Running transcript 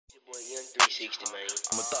Well, young 360, man.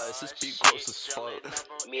 I'ma thought this beat close as fuck.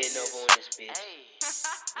 Me and Nova on this bitch.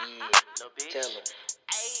 Yeah, tell him.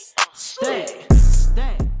 Stay.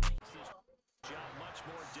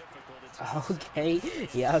 Okay,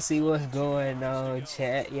 y'all see what's going on,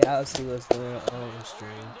 chat. Y'all see what's going on the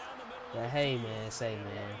stream. But hey, man,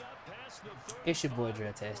 it's your boy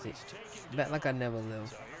Drastic, back like I never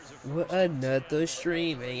left with another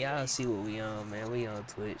stream, and y'all see what we on, man. We on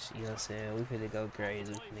Twitch, you know what I'm saying? We finna go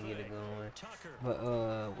crazy, we finna get it going. But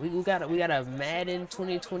we got a Madden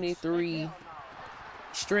 2023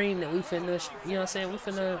 stream that we finna, you know what I'm saying? We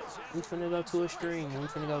finna go to a stream. We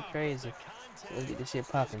finna go crazy. So let's get this shit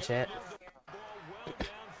popping, chat.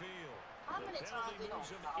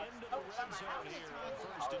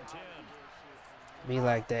 Be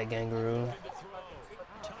like that, Kangaroo.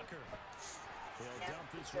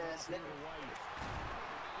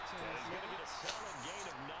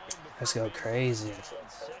 Let's go crazy.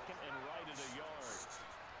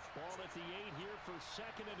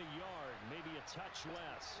 Maybe a touch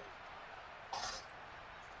less.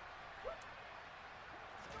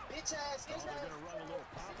 Bitch ass, bitch ass.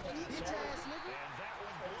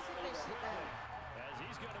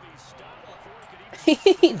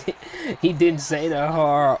 He didn't say the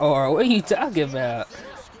R. What are you talking about?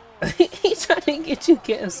 He's trying to get you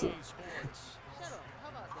canceled.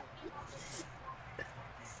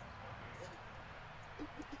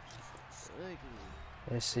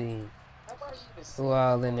 Let's see. Who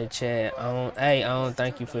all in the chat? Hey,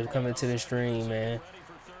 thank you for coming to the stream, man.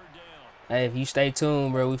 Hey, if you stay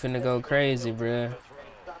tuned, bro, we finna go crazy, bro.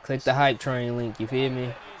 Click the hype train link, you feel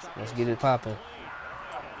me? Let's get it popping.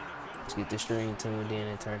 Let's get the stream tuned in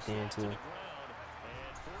and turned into it.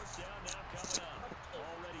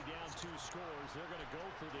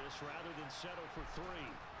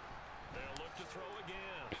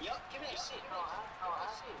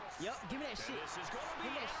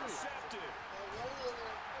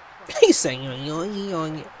 He's saying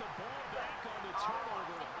yoing.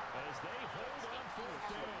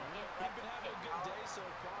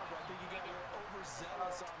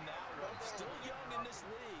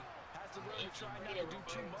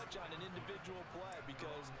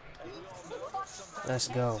 Let's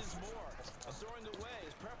go.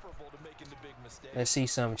 Let's see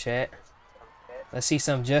some, chat. Let's see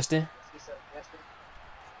some, Justin.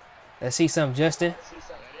 Let's see some, Justin.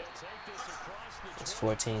 It's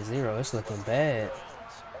 14-0. It's looking bad.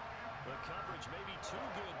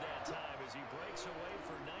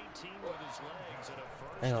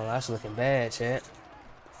 Ain't gonna lie, it's looking bad, chat.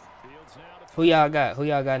 Who y'all got? Who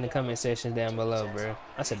y'all got in the comment section down below, bro?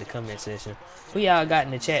 I said the comment section. Who y'all got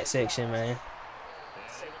in the chat section, man?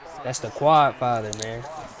 That's the quad father, man.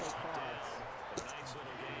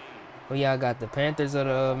 Who y'all got? The Panthers or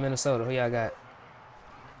the Minnesota? Who y'all got?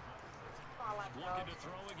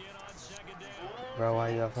 Bro, why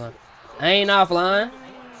you offline? I ain't offline.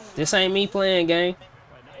 This ain't me playing, gang.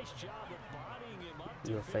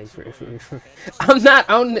 You a face for I'm not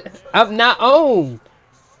on. I'm not on.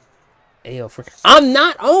 I'm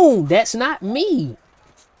not on. That's not me.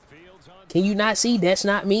 Can you not see? That's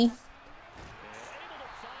not me.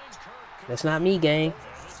 That's not me, gang.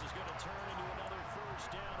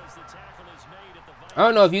 I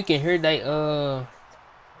don't know if you can hear they can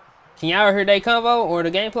y'all hear they convo or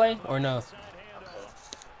the gameplay or no?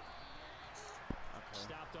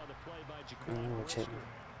 Check.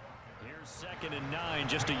 Here's 2nd and 9,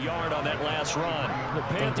 just a yard on that last run. The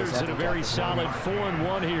Panthers in a very solid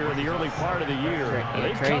 4-1 here in the early part of the year.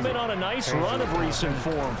 They've come in on a nice run of recent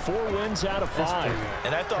form, 4 wins out of 5.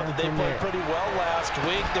 And I thought that they played pretty well last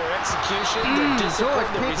week. Their execution, their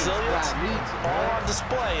discipline, their resilience, all on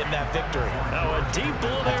display in that victory. Now a deep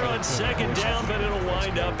ball there on 2nd down, but it'll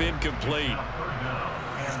wind up incomplete.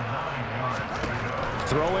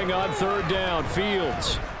 Throwing on 3rd down,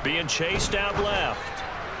 Fields being chased out left.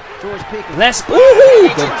 Let's woohoo!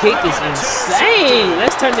 The kick is insane.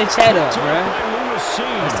 Let's turn the chat up, bro. Let's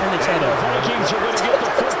turn the chat up. Vikings are going to get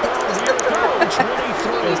the football here.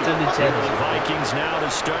 23. Let's turn the chat up. Vikings now to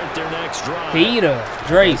start their next drive. Peter,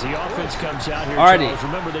 Drake, the offense comes out here. Artie,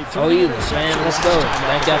 Remember they man. Let's go.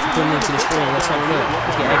 Thank y'all for putting into the screen. Let's turn it up.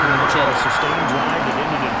 Let's get active in the chat. Sustained drive that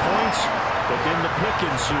ended in points, but then the pick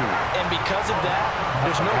ensued. And because of that,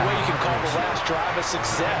 there's no way you can call the last drive a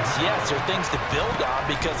success. Yes, there are things to build on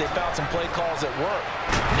because they found some play calls that work.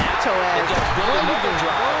 Now they've got to build another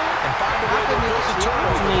drive and find a way to build the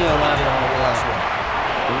turnover.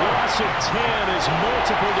 Loss of 10 as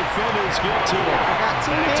multiple defenders get to him.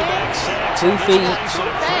 Back-to-back sacks. 2 feet.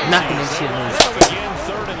 Knocking this shit loose. Again,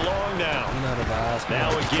 3rd and long now. You know the vibes. Now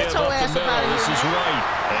again up the middle. This is right.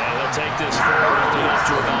 And they'll take this forward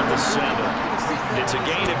after about the 7. It's a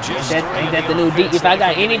gain of just ain't that the new D? If I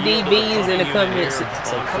got any DBs in the comments,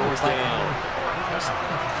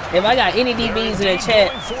 if I got any DBs in the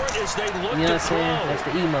chat, you know what I'm saying? That's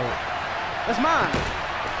the emote. That's mine.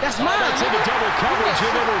 That's mine. That's in the double coverage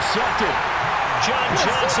and intercepted. John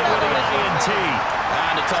Johnson with the INT.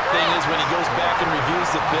 And the tough thing is when he goes back and reviews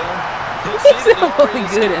the film, he's really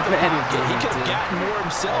good at Madden. He could have gotten more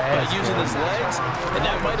himself by using his legs, and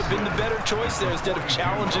that might have been the better choice there instead of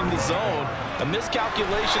challenging the zone. A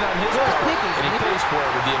miscalculation on his part, and he pays for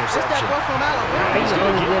it with the interception. He's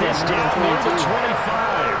going to get this down near the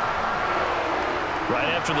 25. Right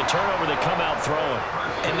after the turnover, they come out throwing.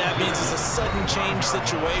 And that means it's a sudden change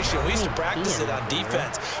situation. We used to practice it on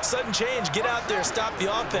defense. Sudden change, get out there, stop the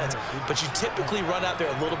offense. But you typically run out there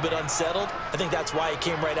a little bit unsettled. I think that's why he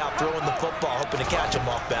came right out throwing the football, hoping to catch him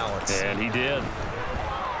off balance. And he did.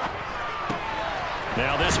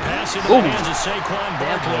 Now this pass into the hands of Saquon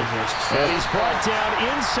Barkley. And he's brought down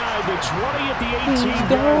inside the 20 at the 18. He's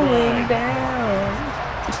going down.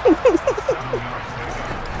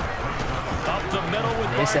 The middle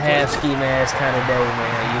with it's a half ski mask kind of day,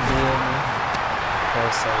 man. You feel me?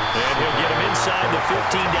 And he'll get him inside the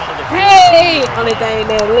 15 down to the 15. Hey! Only thing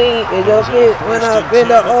that lean is your fit when I bend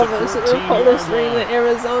over to the Polar Stream in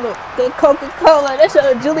Arizona. Good Coca-Cola. That's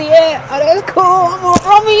your Juliet. Oh, that's cool. I'm on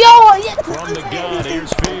Romeo. Yes. From the gun,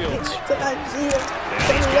 here's Fields. And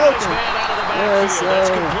he's got his man out of the backfield. That's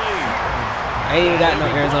complete. I ain't even got no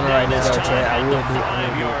Arizona right now, though, Chad. I will do.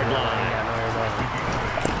 5-yard line.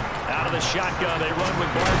 The shotgun, they run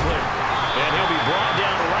with Barkley. And he'll be brought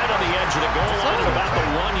down right on the edge of the goal line at about the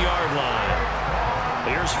 1-yard line.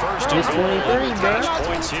 Here's first and goal. 23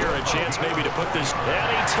 points here, a chance maybe to put this.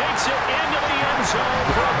 And he takes it into the end zone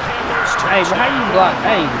for a Panthers touchdown. Hey, but how you block?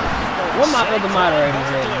 Hey, where my other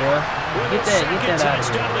moderators at, bro? Get that out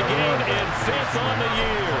of the game and 5th on the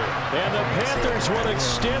year. And the Panthers will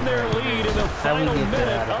extend their lead in the final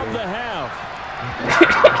minute of the half.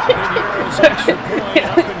 Extra point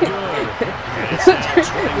up and good.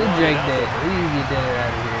 We drank that. We need to get that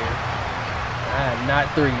out of here. I am not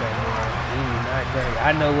 3 no more. We not drink.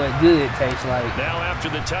 I know what good tastes like. Now after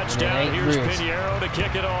the touchdown, here's Pinheiro to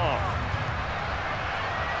kick it off.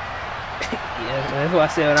 Yeah, that's why I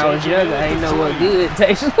said when I was younger, I didn't know what good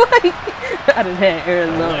tastes like. I done had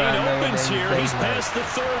Arizona. Lane opens here. He's past the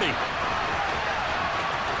 30.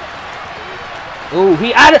 Ooh,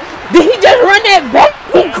 did he just run that back?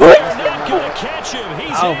 He quit. Not gonna catch him.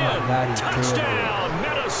 He's oh my God, he's touchdown,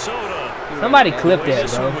 Minnesota. Somebody clip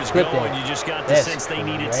that, bro. Clip that. You just got the sense they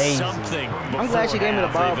needed something. I'm glad she gave me the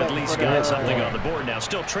ball back. At least got something on the board now.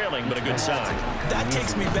 Still trailing, but a good sign. That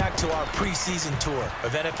takes me back to our preseason tour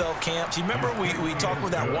of NFL camps. You remember we talked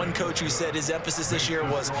with that one coach who said his emphasis this year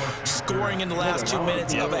was scoring in the last 2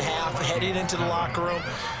 minutes of a half, heading into the locker room.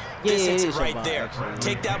 This is it right there.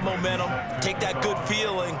 Take that momentum, take that good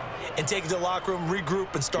feeling, and take it to the locker room,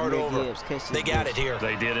 regroup, and start over. They got it here.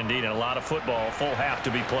 They did indeed. And a lot of football, full half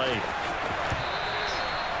to be played.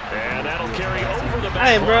 And that'll carry over the back.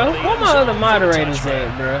 Hey, bro, where my other moderators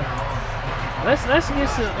at, bro? Let's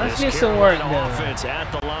get some work done. Offense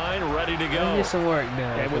at the line, ready to go. Let's get some work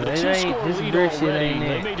done. And with a this brick shit ain't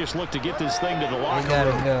they it. may just look to get this thing to the locker They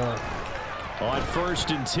gotta room. go. On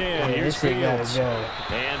 1st and 10, yeah, here's Fields. Go.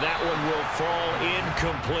 And that one will fall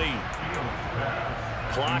incomplete.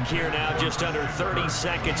 Clock here now, just under 30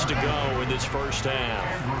 seconds to go in this first half.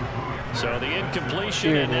 So the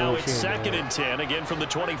incompletion, and now it's 2nd and 10, again from the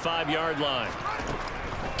 25-yard line.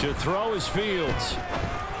 To throw is Fields.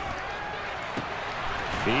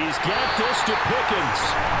 He's got this to Pickens.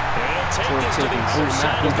 And he'll take this to the other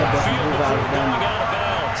side of the field before going out of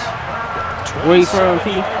bounds. Where you from,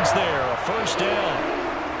 P? Yards there, a first down.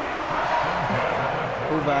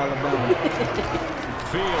 Hoover, Alabama.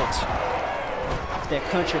 Fields. It's that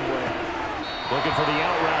country boy. Looking for the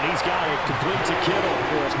out route. He's got it. Complete to Kittle.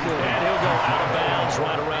 And he'll go out of bounds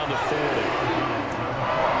right around the 40.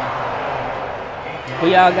 Who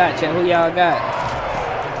y'all got, Chad? Who y'all got?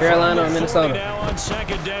 Carolina or Minnesota? Now on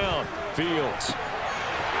 2nd down. Fields.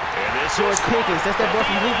 And this George Pickens. That's that boy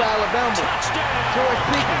from Hoover, Alabama. Touchdown. George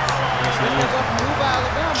Pickens. That's that boy from Hoover,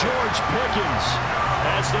 Alabama. George Pickens.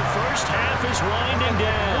 As the first half is winding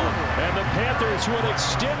down. And the Panthers will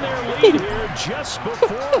extend their lead here just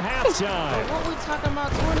before halftime. What we talking about,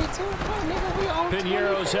 22? Oh, nigga, we on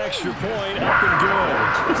Pinheiro's extra point up and good.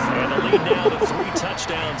 And the lead now to 3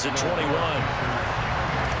 touchdowns at 21.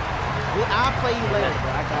 I'll play you later,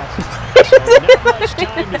 bro. I got you. So not much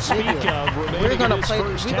time to speak of remaining in this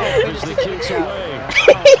first half as the kicks away.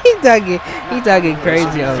 He talking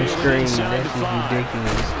crazy on the screen. That's just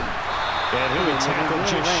ridiculous. And he'll be tackled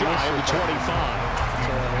just shy of the 25.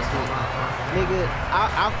 Nigga,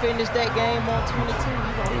 I'll finish that game on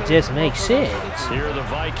 22. It just makes sense. Here are the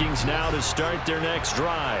Vikings now to start their next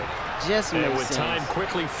drive. Just and makes with sense. time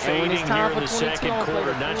quickly fading here in the second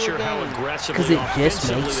quarter, not sure how aggressively it just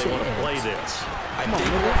offensively makes they want to sense. play this. I think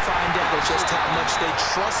we'll find out just how much they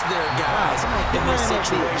trust their guys in this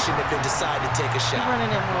situation if they decide to take a shot.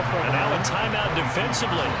 And now a timeout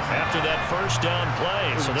defensively after that first down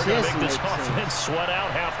play. So they're going to make this offense sweat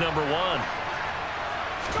out half number one.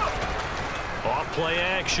 Off play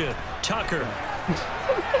action. Tucker.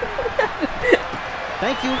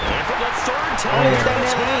 Thank you. And for the third time,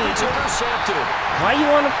 it's intercepted. Why you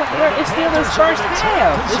want to play? It's still his first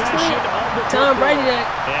half. It's Tom Brady that.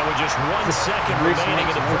 And with just 1 second remaining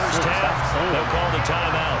in the first half, they'll call the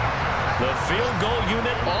timeout. The field goal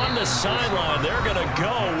unit on the sideline. They're going to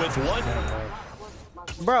go with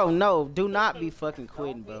one. Bro, no, do not be fucking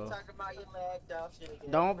quitting, bro.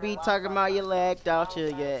 Don't be talking about your lagged out, your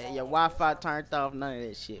Wi-Fi turned off, none of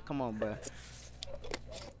that shit. Come on, bro.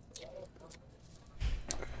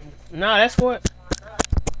 No, that's what.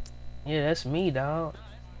 Yeah, that's me, dog.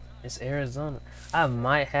 It's Arizona. I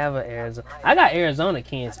might have an Arizona. I got Arizona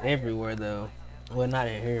cans everywhere, though. Well, not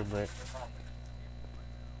in here, but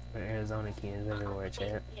Arizona cans everywhere,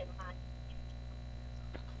 chat.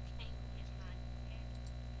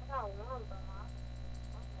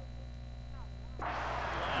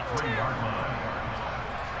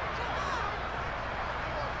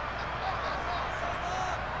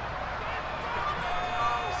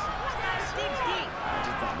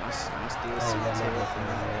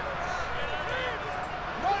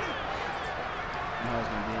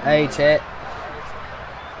 Hey, chat.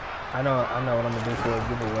 I know what I'm gonna do for a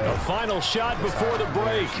giveaway. A final shot before the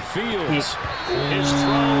break. Fields. His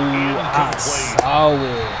throw incomplete.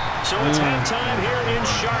 So it's halftime here in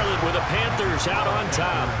Charlotte with the Panthers out on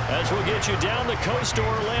top. As we'll get you down the coast to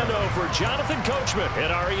Orlando for Jonathan Coachman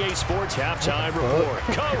at our EA Sports Halftime Report.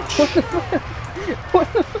 Coach.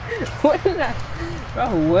 What did I?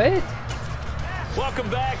 Bro, what? Welcome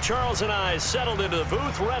back. Charles and I settled into the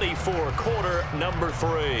booth, ready for quarter number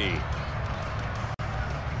 3.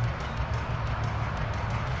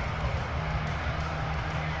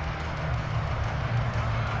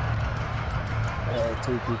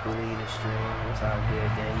 Two people lead the stream. It's all good,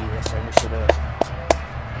 gang. You just turn this shit up.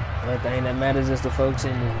 The only thing that matters is the folks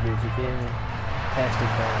in this bitch. You feel me? Pass the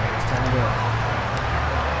phone. Let's turn it up.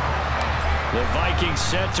 The Vikings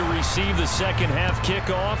set to receive the second half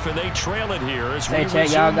kickoff, and they trail it here as we check,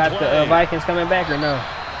 y'all got the Vikings coming back or no?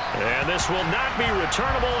 And this will not be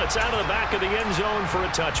returnable. It's out of the back of the end zone for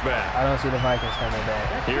a touchback. I don't see the Vikings coming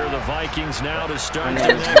back. Here are the Vikings now to start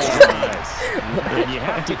their next drive. And you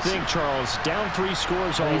have to think, Charles, down 3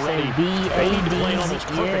 scores already. They need to play an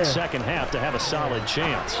almost perfect second half to have a solid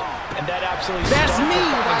chance. And that absolutely that's me.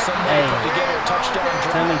 Hey, to get a touchdown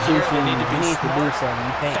drive. You need to do something.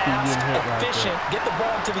 You can't keep getting hit like efficient, that. get the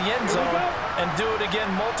ball to the end zone, and do it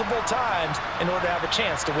again multiple times in order to have a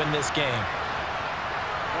chance to win this game.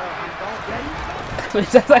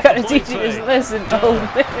 I gotta teach you this lesson. Oh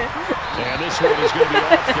man. Yeah, this one is going to be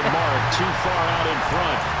off the mark, too far out in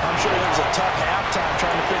front. I'm sure it was a tough halftime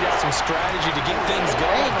trying to figure out some strategy to get things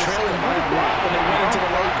going, trailing by a block when they went into the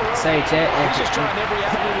locker room. Say, chat. He's just trying every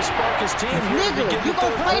avenue to spark his team. Nigga, you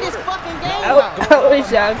gonna play this fucking game? I wish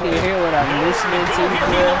y'all could hear what I'm listening to,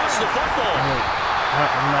 bro.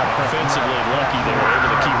 I'm not offensively lucky they were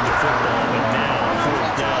able to keep the football, but now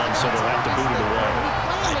 4th down, so they'll have to boot it away.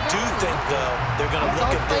 I do think, though, they're going to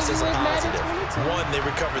look at this as a positive. 1, they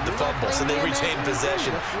recovered the fumble, so they retained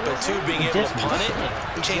possession. But 2, being able to punt it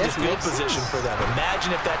changes field position for them.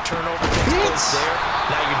 Imagine if that turnover takes place there.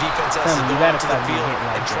 Now your defense has to go out to the field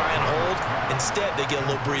and try and hold. Instead, they get a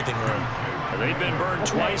little breathing room. They've been burned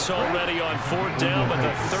twice already on 4th down, but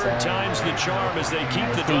the 3rd time's the charm as they keep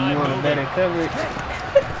the drive moving. Better coverage.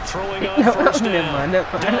 Throwing on 1st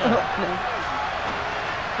down.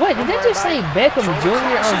 Wait, did they just say Beckham Jr.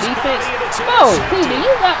 on defense? No, Peter, you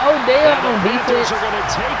got Odell on defense. Are going to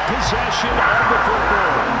take possession of the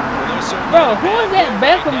football. Bro, who is that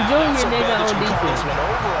Beckham Jr. nigga on defense?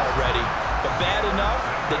 Already, but bad enough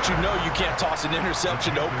that you know you can't toss an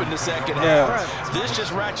interception to open the second half. This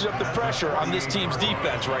just ratchets up the pressure on this team's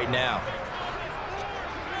defense right now.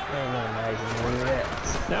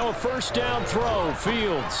 Now a 1st down throw,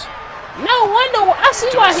 Fields. No wonder. I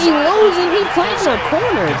see why he losing. He playing the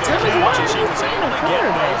corner. Tell me why he playing the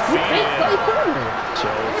cornerback. He can't play corner.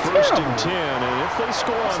 So 1st and 10, and if they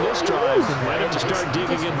score on this drive, might have to start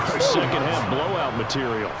digging in their second half blowout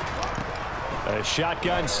material. A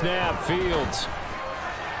shotgun snap, Fields.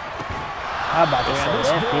 How about to say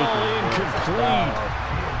this that ball incomplete.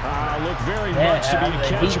 look very much to be a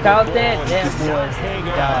catchable he caught that. ball. That was hang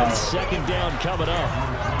on. Second down coming up.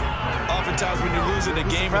 Oftentimes when you're losing a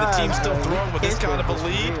game and the team's still throwing with this kind of a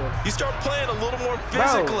lead, you start playing a little more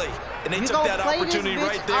physically. And they took that opportunity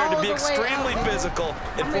right there to be extremely physical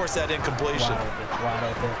and force that incompletion. Wide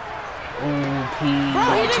open.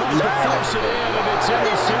 He tries to force it in, and it's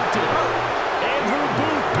intercepted. Andrew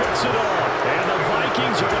Booth picks it off. And the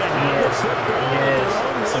Vikings are going to have the football at their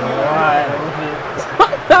own 1 yard line.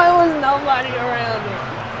 There was nobody around him.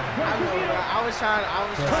 I was trying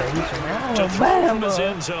to throw from his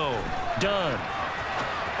end zone. Done.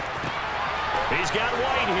 He's got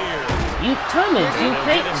White here. You Thomas, you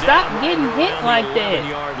can't stop getting hit like that.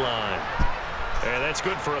 Yard line. And that's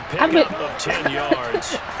good for a pickup of 10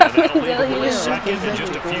 yards. And that'll leave him with a second and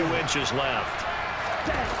just a few inches left.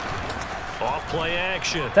 Off play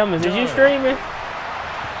action. Thomas, is you streaming?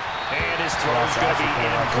 And his throw's going to be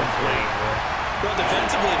incomplete. Well,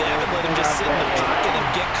 defensively, they haven't let him just sit in the pocket and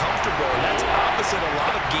get comfortable. And that's opposite a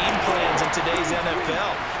lot of game plans in today's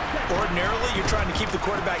NFL. Ordinarily, you're trying to keep the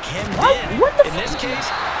quarterback hemmed in. In this case,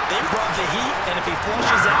 they brought the heat, and if he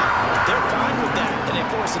flushes out, they're fine with that, and they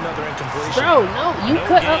force another incompletion. Bro, no, you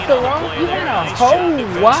cut up the wrong. You had a hole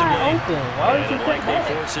wide open. Why would you cut that?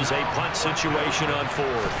 Forces a punt situation on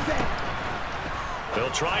 4th.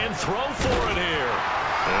 They'll try and throw for it here.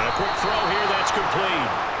 And a quick throw here, that's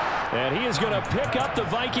complete. And he is going to pick up the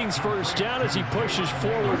Vikings first down as he pushes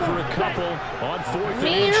forward for a couple on 4th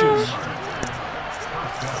and inches.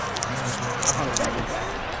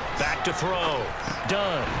 Back to throw.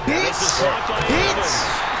 Done. This is blocked by Evans.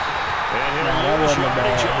 And he'll lose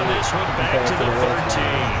yardage on this one back to the 13.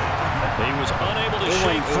 He was unable to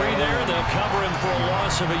shake free there. They'll cover him for a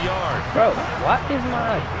loss of a yard. Bro, what is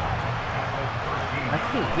my... I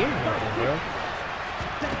can't hear you, bro.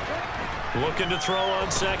 Looking to throw on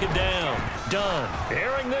 2nd down. Done.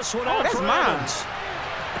 Airing this one out for Evans.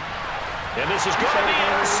 And this is going to be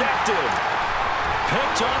intercepted.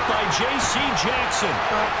 Picked up by J.C. Jackson.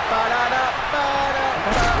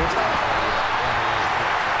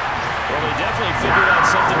 Well, they definitely figured out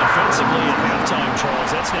something defensively at halftime,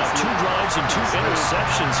 Charles. That's now 2 drives and 2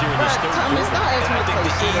 interceptions here in this third quarter. And I think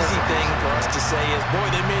the easy thing for us to say is, boy,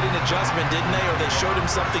 they made an adjustment, didn't they? Or they showed him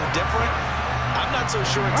something different. I'm not so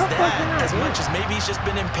sure it's that as much as maybe he's just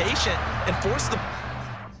been impatient and forced the...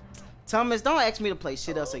 Thomas, don't ask me to play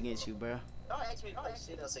shit else against you, bro. Don't ask me to play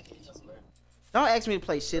shit else against you, bro. Don't ask me to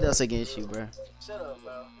play shit else against you, bro. Shut up,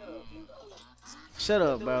 bro. Shut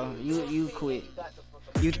up, bro. You quit.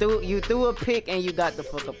 You threw a pick and you got the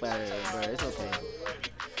fuck up out of there, bro. It's okay.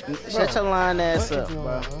 Shut your lying ass up,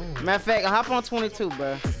 bro. Matter of fact, hop on 22,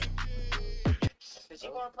 bro. Cause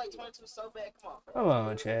you wanna play 22 so bad. Come on. Come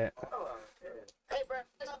on, Chad. Hey, bro.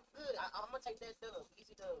 That's good. I'm gonna take that dub.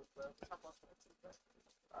 Easy dub, bro. Hop on 22, bro.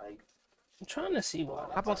 I'm trying to see why.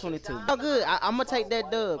 Hop on 22. Oh, good. I'm gonna take that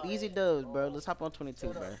dub. Easy dubs, bro. Let's hop on 22,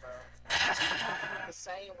 bro.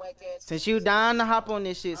 Since you dying to hop on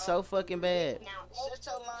this shit so fucking bad.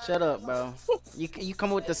 Shut up, bro. You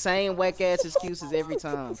come with the same whack ass excuses every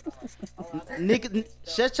time. Nigga,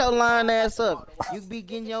 shut your lying ass up. You be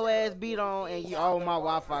getting your ass beat on and you, oh, my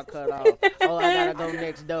Wi-Fi cut off. Oh, I gotta go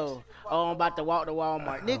next door. Oh, I'm about to walk to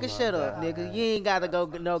Walmart. Nigga, shut up, nigga. You ain't gotta go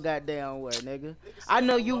no goddamn where, nigga. I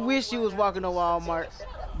know you wish you was walking to Walmart,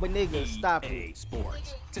 but nigga, stop it.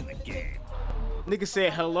 Sports. It's in the game. Nigga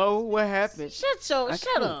said hello. What happened? Shut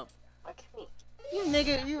up. You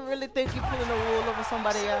nigga, you really think you pulling the wool over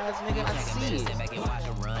somebody's eyes, nigga? I see it.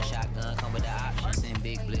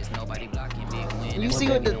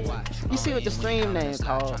 You see what the stream name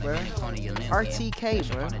called, bro? RTK,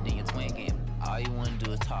 bro.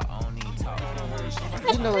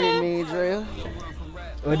 You know what it means, Dre.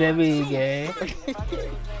 What that mean, gang?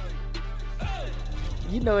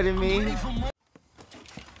 You know what it means.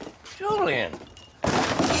 Julian.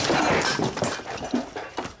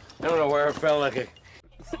 I don't know where it felt like it.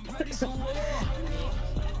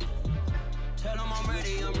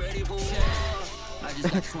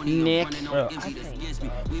 Nick.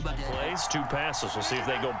 Plays 2 passes. We'll see if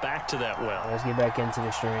they go back to that well. Let's get back into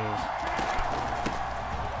the stream.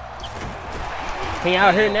 Can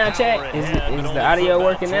y'all hear now, chat? Is the audio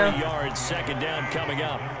working now? 3 yards, 2nd down coming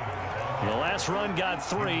up. The last run got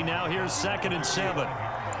 3. Now here's 2nd and 7.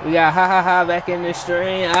 We got ha back in the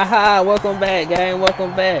stream. Aha, welcome back, gang.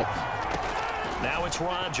 Welcome back. Now it's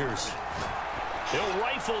Rodgers. He'll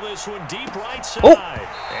rifle this one deep right side. Oh.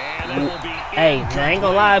 And that will be hey, I ain't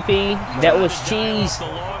gonna lie, P. That was cheese.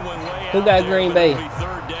 Who got Green Bay?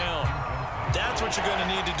 That's what you're going to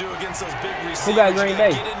need to do against those big receivers. Who got Green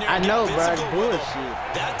Bay? I know, bro. It's bullshit.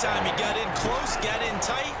 That time he got in close, got in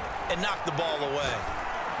tight, and knocked the ball away.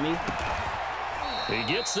 Me. He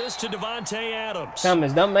gets this to Devontae Adams.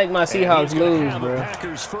 Thomas, don't make my Seahawks lose, bro.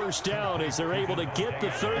 Packers first down as they're able to get the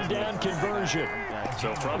third down conversion.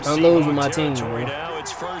 So from don't lose with my team, bro. Now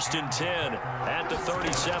it's 1st and 10 at the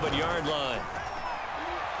 37-yard line.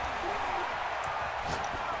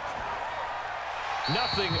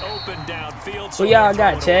 Nothing open downfield. Who y'all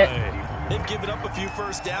got, chat? They've given up a few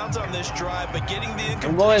first downs on this drive, but getting the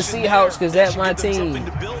I'm going Seahawks because that's my team.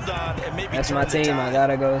 That's my team. I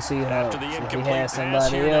gotta go Seahawks. If he has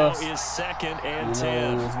somebody else, is 2nd and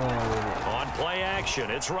 10. He was going with it. On play action,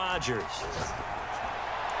 it's Rodgers.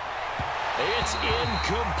 It's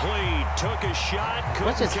incomplete. Took a shot,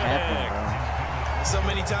 couldn't connect. So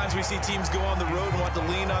many times we see teams go on the road and want to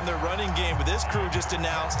lean on their running game, but this crew just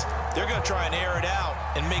announced they're going to try and air it out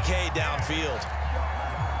and make hay downfield.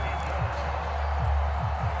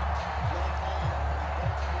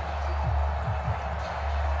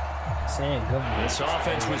 This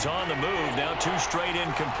offense was on the move. Now 2 straight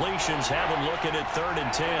incompletions have them looking at 3rd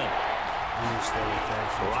and 10.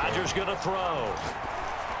 Rodgers going to throw.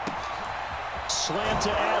 Slant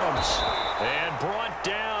to Adams. And brought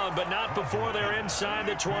down, but not before they're inside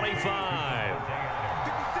the 25.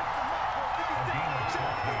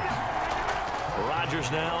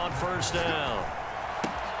 Rodgers now on 1st down.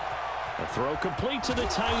 A throw complete to the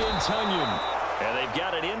tight end, Tunyon. And they've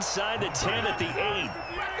got it inside the 10 at the 8.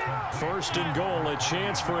 1st and goal, a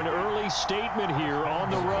chance for an early statement here on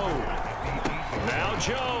the road. Now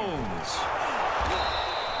Jones.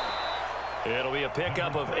 It'll be a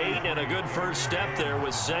pickup of 8 and a good first step there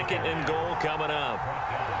with 2nd and goal coming up.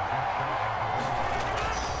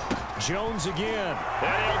 Jones again.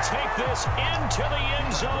 And he'll take this into the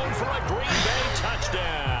end zone for a Green Bay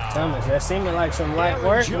touchdown. Thomas, that seeming like some light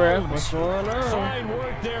work, bro. What's going on? Fine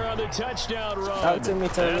work there on the touchdown run. Talk to me,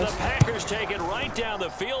 Thomas. And the Packers take it right down the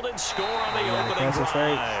field and score on the opening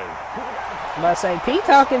drive. I'm about to say, P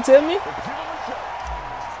talking to me.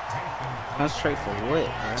 Concentrate for what,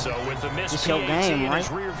 man? So with the missed it's your game, in right? his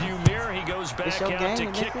rearview mirror, he goes back out to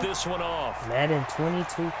kick this one off. Madden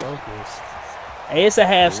 22 focus. Hey, it's a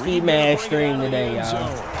half-speed match stream today, y'all.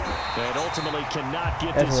 And ultimately cannot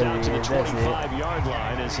get this out to the 25-yard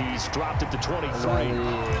line as he's dropped it to 23.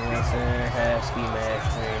 Half-speed match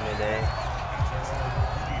stream today.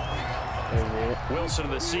 Wilson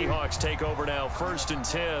and the Seahawks take over now, 1st and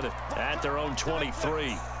 10 at their own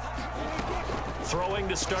 23. Throwing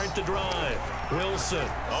to start the drive. Wilson.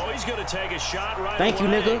 Oh, he's going to take a shot right Thank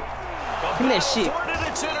away. you, nigga. Give me that shit.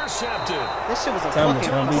 It's intercepted. That shit was a Thomas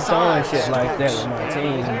fucking gonna be throwing shit like that with my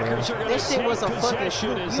team, bro. That shit was a fucking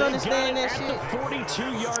shoot. You understand that shit? At the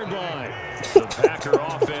 42-yard line. The Packer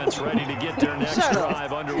offense ready to get their next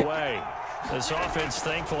drive underway. This offense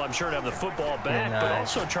thankful, I'm sure, to have the football back, but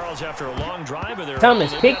also, Charles, after a long drive of their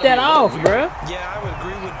Thomas, pick that off, bro. Yeah, I would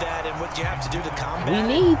agree with that, and what you have to do to combat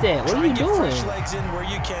we need that. What are you doing? Fresh legs in where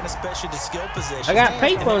you can, especially the skill position. I got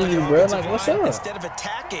paper on you, bro. Like, what's up? Instead of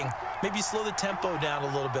attacking, maybe slow the tempo down a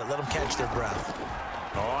little bit. Let them catch their breath.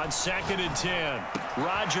 On 2nd and 10,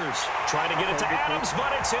 Rodgers trying to get it to Adams,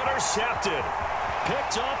 but it's intercepted.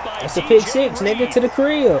 Picked up by That's a pick 6, nigga, to the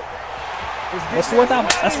crib. That's what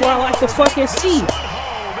I like to fucking see.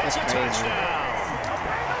 That's crazy.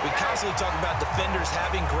 We constantly talk about defenders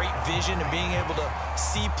having great vision and being able to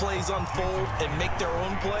see plays unfold and make their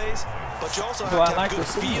own plays, but you also have to have good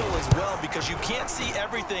feel as well because you can't see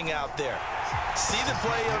everything out there. See the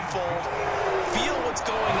play unfold, feel what's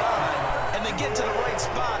going on, and then get to the right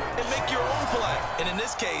spot and make your own play. And in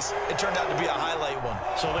this case, it turned out to be a highlight one.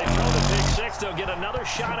 So they throw the pick 6. They'll get another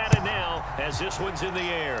shot at it now as this one's in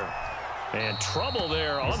the air. And trouble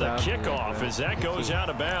there on the kickoff as that goes out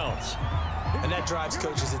of bounds. And that drives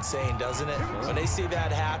coaches insane, doesn't it? When they see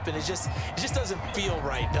that happen, it just doesn't feel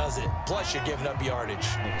right, does it? Plus, you're giving up yardage.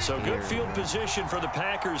 So good field position for the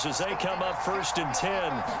Packers as they come up 1st and 10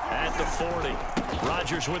 at the 40.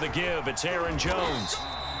 Rodgers with a give. It's Aaron Jones.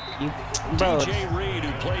 DJ Reed,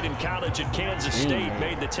 who played in college at Kansas State,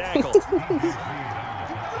 made the tackle.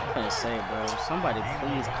 I'm gonna say, bro, somebody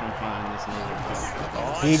please come find this nigga, bro.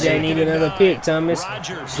 DJ need another pick, Thomas.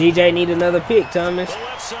 DJ need another pick, Thomas.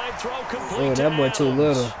 Oh, that boy too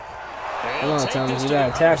little. Come on, Thomas, you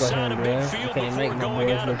gotta tackle him, bro. You can't make my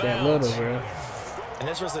boys look that little, bro. And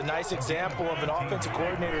this was a nice example of an offensive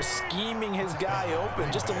coordinator scheming his guy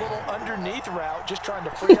open. Just a little underneath route, just trying to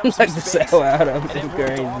free up some like space. the sour out of and him, it worked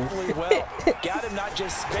crazy. awfully well. Got him not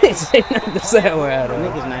just space, not the sour out of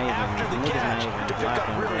him. Niggas not after the even catch to pick up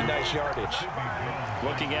blocking, really bro. nice yardage.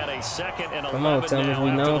 Looking at a 2nd and 11 Come on, Thomas, we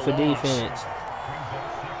known for defense.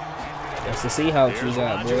 That's the Seahawks we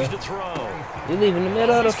got, bro. You leave in the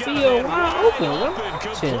middle of the field wide open.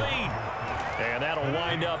 What? And that'll wind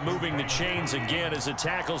wind up moving the chains again as the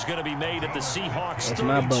tackle's going to be made at the Seahawks'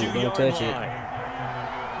 32-yard line.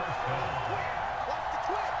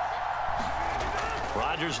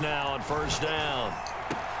 Rodgers now on first down.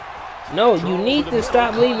 No, you need to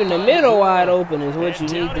stop leaving the middle wide open is what you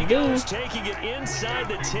need to do. Taking it inside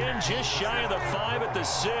the 10, just shy of the 5 at the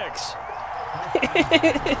 6.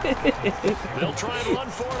 They'll try and run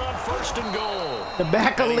for it on first and goal.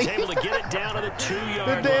 Tobacco leaf. He's able to get it down to the 2-yard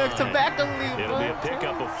line. The damn tobacco leaf. It'll be a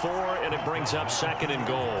pickup of 4, and it brings up second and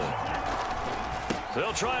goal.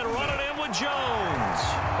 They'll try and run it in with Jones.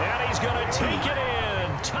 And he's going to take it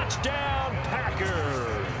in. Touchdown,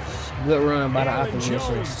 Packers. Good run by the Aaron opposition.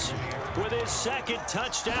 Jones with his second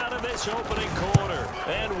touchdown of this opening quarter.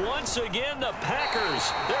 And once again, the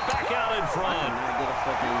Packers, they're back out in front.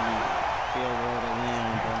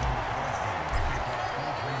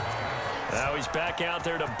 Now he's back out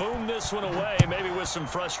there to boom this one away, maybe with some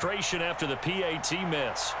frustration after the PAT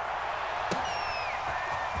miss.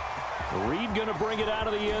 Reed going to bring it out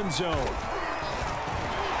of the end zone.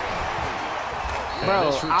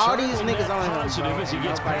 Bro, all these niggas on him, positive as he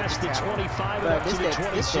gets past the 25 and up to the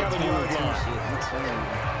 27-yard line.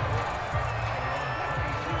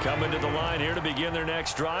 Coming to the line here to begin their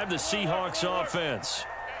next drive, the Seahawks offense.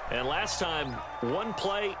 And last time, one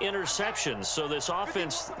play interception, so this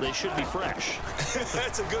offense, they should be fresh.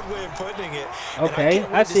 That's a good way of putting it. Okay,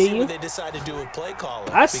 I see you. They decide to do a play call.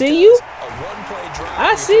 I see you.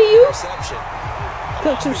 I see you.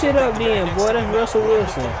 Cook some shit up then, boy. That's Russell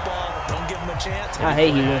Wilson. Don't give him a chance. I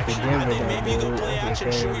hate he went to Denver. Maybe you go play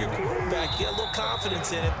action, show your quarterback, get a little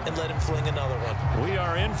confidence in it, and let him fling another one. We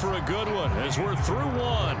are in for a good one as we're through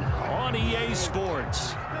one on EA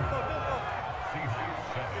Sports.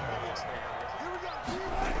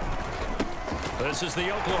 This is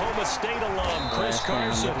the Oklahoma State alum, Chris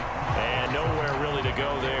Carson. And nowhere really to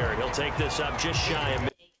go there. He'll take this up just shy of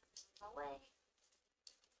mid.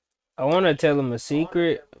 I want to tell him a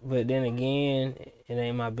secret, but then again, it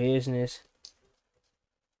ain't my business.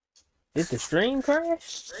 Did the stream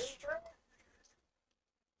crash?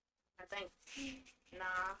 I think.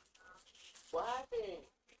 Nah. What happened?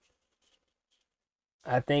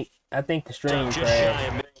 I think the stream Just shy crashed.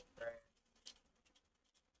 of mid.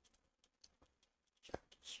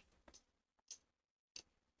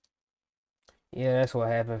 Yeah, that's what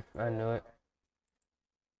happened. I knew it.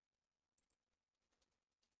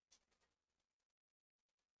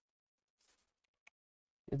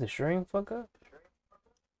 Did the stream fuck up?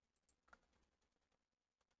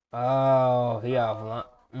 Oh, he offline.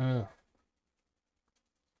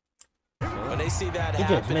 When they see that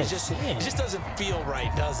happen, it just doesn't feel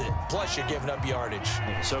right, does it? Plus, you're giving up yardage.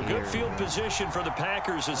 So good field position for the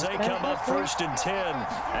Packers as they come up first and 10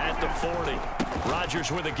 at the 40.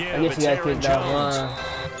 Rodgers with a give. I guess he got kicked out line.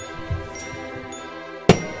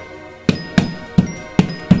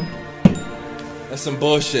 That's some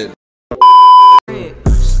bullshit.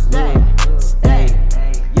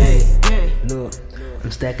 Look,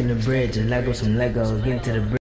 I'm stacking the bridge and Lego some Legos, getting to the bridge.